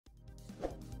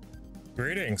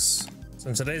Greetings. So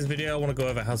in today's video I want to go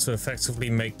over how to effectively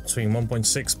make between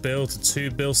 1.6 bill to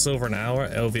 2 bill silver an hour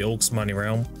Elvia Orc's money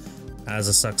realm as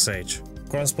a suck sage.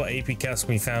 Grindspot AP caps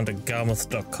can be found at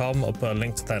garmuth.com. I'll put a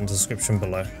link to that in the description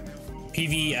below.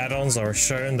 PvE add-ons are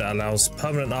shown that allows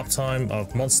permanent uptime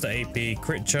of monster AP,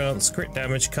 crit chance, crit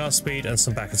damage, cast speed, and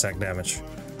some back attack damage.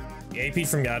 The AP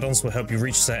from your add-ons will help you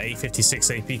reach that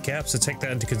 856 AP cap, so take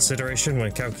that into consideration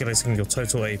when calculating your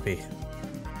total AP.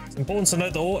 It's important to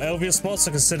note that all Elvia spots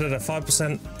are considered a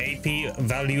 5% AP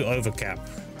value over cap.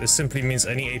 This simply means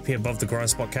any AP above the grind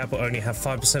spot cap will only have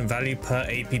 5% value per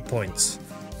AP points.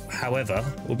 However,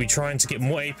 we'll be trying to get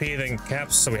more AP than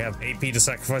caps, so we have AP to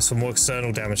sacrifice for more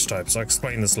external damage types. I'll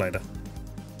explain this later.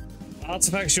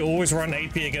 Artifacts, you always run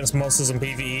AP against monsters in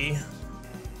PvE,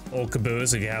 or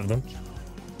Kabuas if you have them.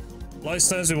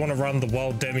 Lightstones, we want to run the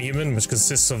Wild Demi-Human, which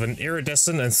consists of an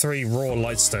Iridescent and 3 Raw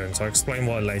Lightstones. I'll explain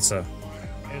why later.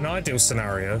 In an ideal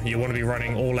scenario, you want to be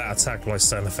running all-out attack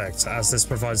Lightstone effect, as this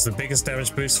provides the biggest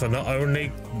damage boost for not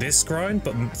only this grind,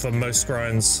 but for most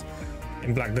grinds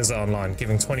in Black Desert Online,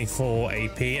 giving 24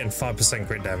 AP and 5%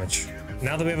 crit damage.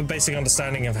 Now that we have a basic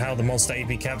understanding of how the monster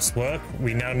AP caps work,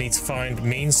 we now need to find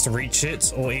means to reach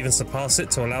it or even surpass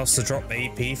it to allow us to drop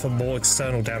AP for more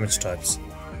external damage types.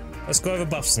 Let's go over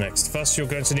buffs next. First, you're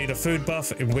going to need a food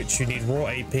buff in which you need raw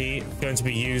AP, going to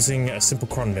be using a simple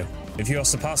cron mill. If you are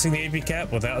surpassing the AP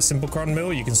cap without a simple cron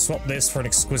mill, you can swap this for an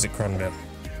exquisite cron mill.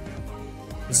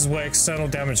 This is where external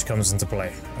damage comes into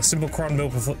play. A simple cron mill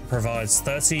provides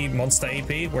 30 monster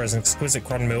AP, whereas an exquisite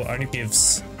cron mill only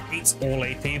gives 8 all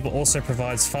AP, but also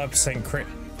provides 5% crit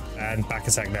and back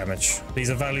attack damage.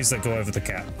 These are values that go over the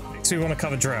cap. Next, we want to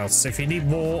cover droughts. If you need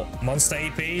more monster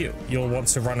AP, you'll want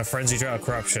to run a Frenzy Drought of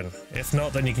Corruption. If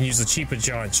not, then you can use the cheaper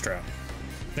Giant Drought.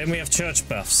 Then we have church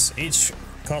buffs. Each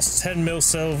costs 10 mil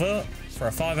silver for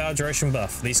a 5-hour duration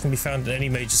buff. These can be found in any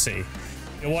major city.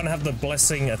 You'll want to have the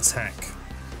Blessing Attack.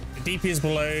 DP is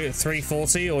below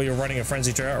 340 or you're running a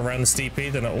Frenzy Drought around this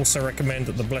DP, then I also recommend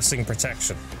the Blessing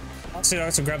Protection. Lastly, I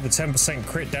like to grab the 10%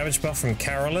 crit damage buff from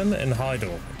Carolyn in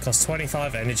Hydor. It costs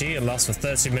 25 energy and lasts for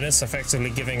 30 minutes, effectively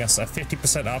giving us a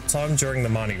 50% uptime during the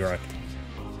Marni grind.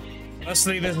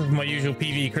 Firstly, this is my usual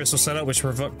PvE crystal setup, which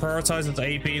prioritizes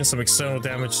AP and some external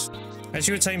damage. As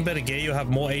you attain better gear, you'll have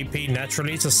more AP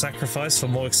naturally to sacrifice for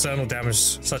more external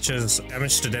damage, such as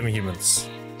damage to demi-humans.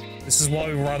 This is why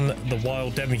we run the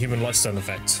Wild Demi-Human Lightstone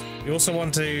effect. We also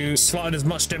want to slide as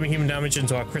much Demi-Human damage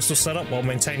into our crystal setup while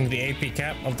maintaining the AP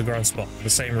cap of the grind spot for the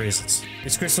same reasons.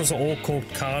 These crystals are all called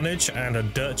Carnage and are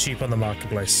dirt cheap on the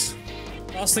marketplace.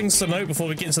 Last things to note before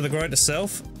we get into the grind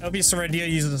itself, Elvia Serendia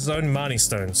uses its own Marni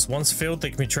stones. Once filled, they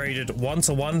can be traded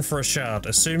 1-to-1 for a shard.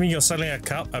 Assuming you're selling a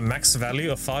cup at max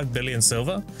value of 5 billion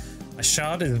silver, a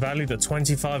shard is valued at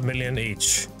 25 million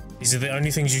each. These are the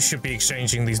only things you should be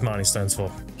exchanging these Marni stones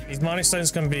for. These Marni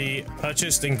stones can be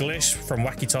purchased in Glish from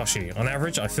Wakitoshi. On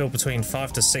average, I fill between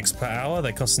 5 to 6 per hour.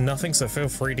 They cost nothing, so feel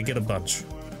free to get a bunch.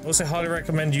 I also highly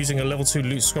recommend using a level 2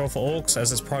 loot scroll for orcs,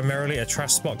 as it's primarily a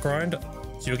trash spot grind,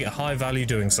 so you'll get high value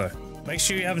doing so. Make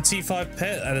sure you have a T5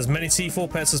 pet and as many T4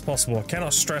 pets as possible. I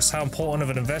cannot stress how important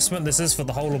of an investment this is for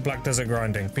the whole of Black Desert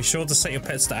grinding. Be sure to set your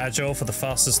pets to Agile for the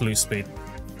fastest loot speed.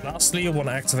 Lastly, you'll want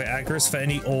to activate Addons for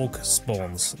any orc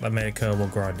spawns that may occur while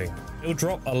grinding. It'll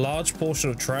drop a large portion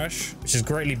of trash, which has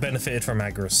greatly benefited from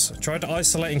Addons. Try to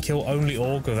isolate and kill only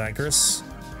orc with Addons,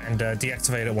 and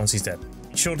deactivate it once he's dead.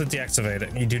 Be sure to deactivate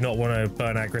it. You do not want to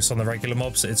burn Addons on the regular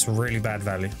mobs, it's really bad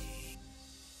value.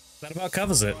 That about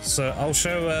covers it. So I'll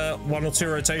show 1 or 2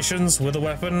 rotations with a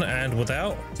weapon and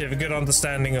without, to have a good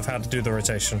understanding of how to do the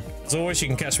rotation. As always, you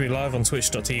can catch me live on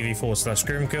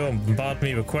twitch.tv/Grimkill and bombard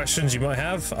me with questions you might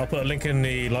have. I'll put a link in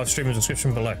the live stream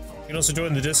description below. You can also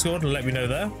join the Discord and let me know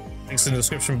there. Links in the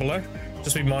description below.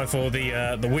 Just be mindful of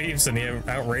the weaves and the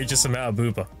outrageous amount of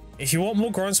booba. If you want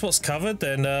more grind spots covered,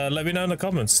 then let me know in the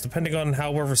comments. Depending on how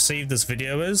well received this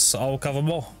video is, I'll cover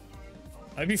more.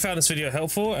 I hope you found this video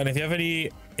helpful, and if you have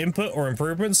any input or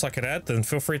improvements I could add, then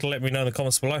feel free to let me know in the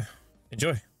comments below.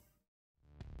 Enjoy!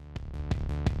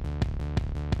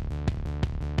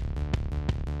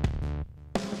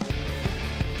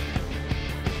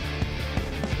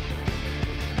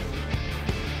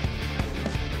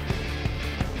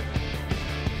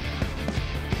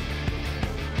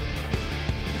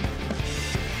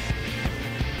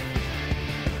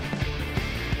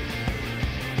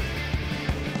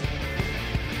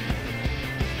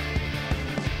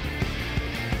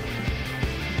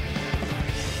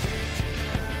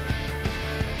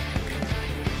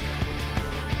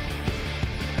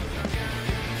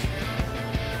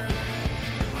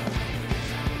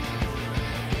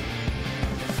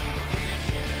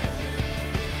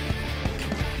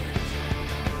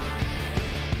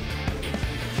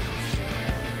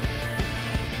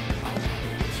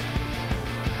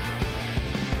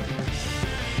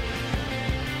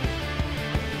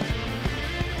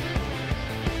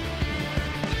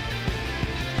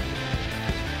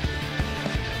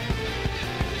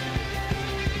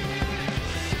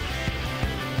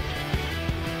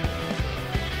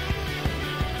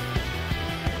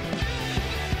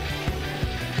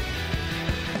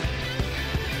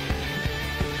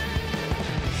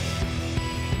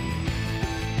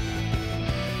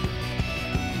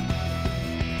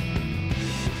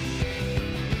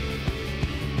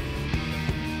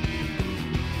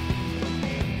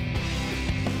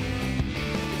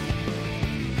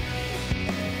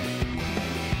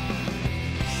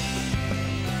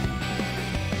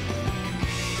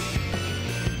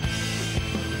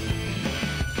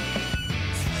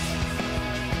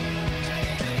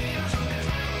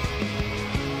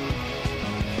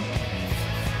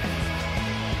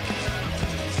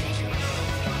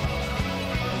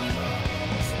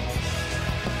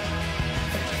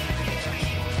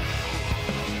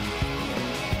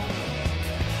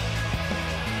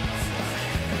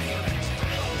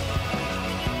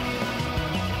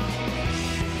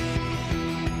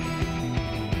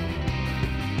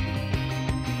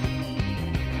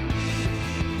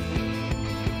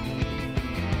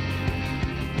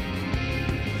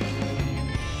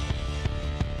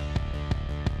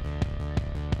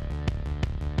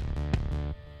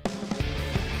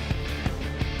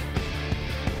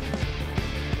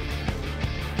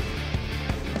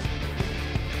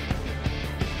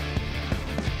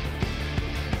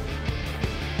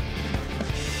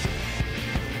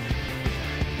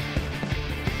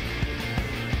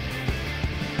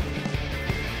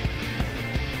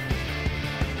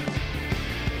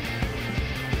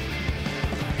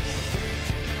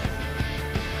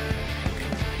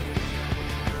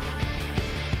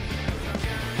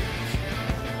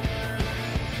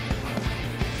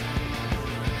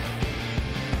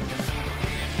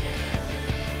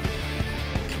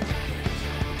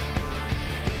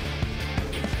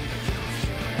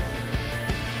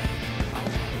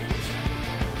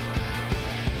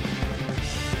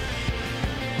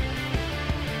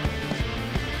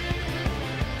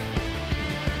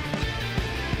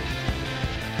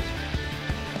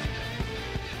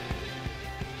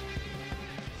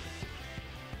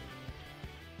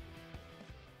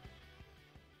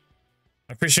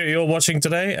 appreciate you all watching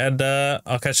today, and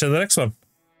I'll catch you in the next one.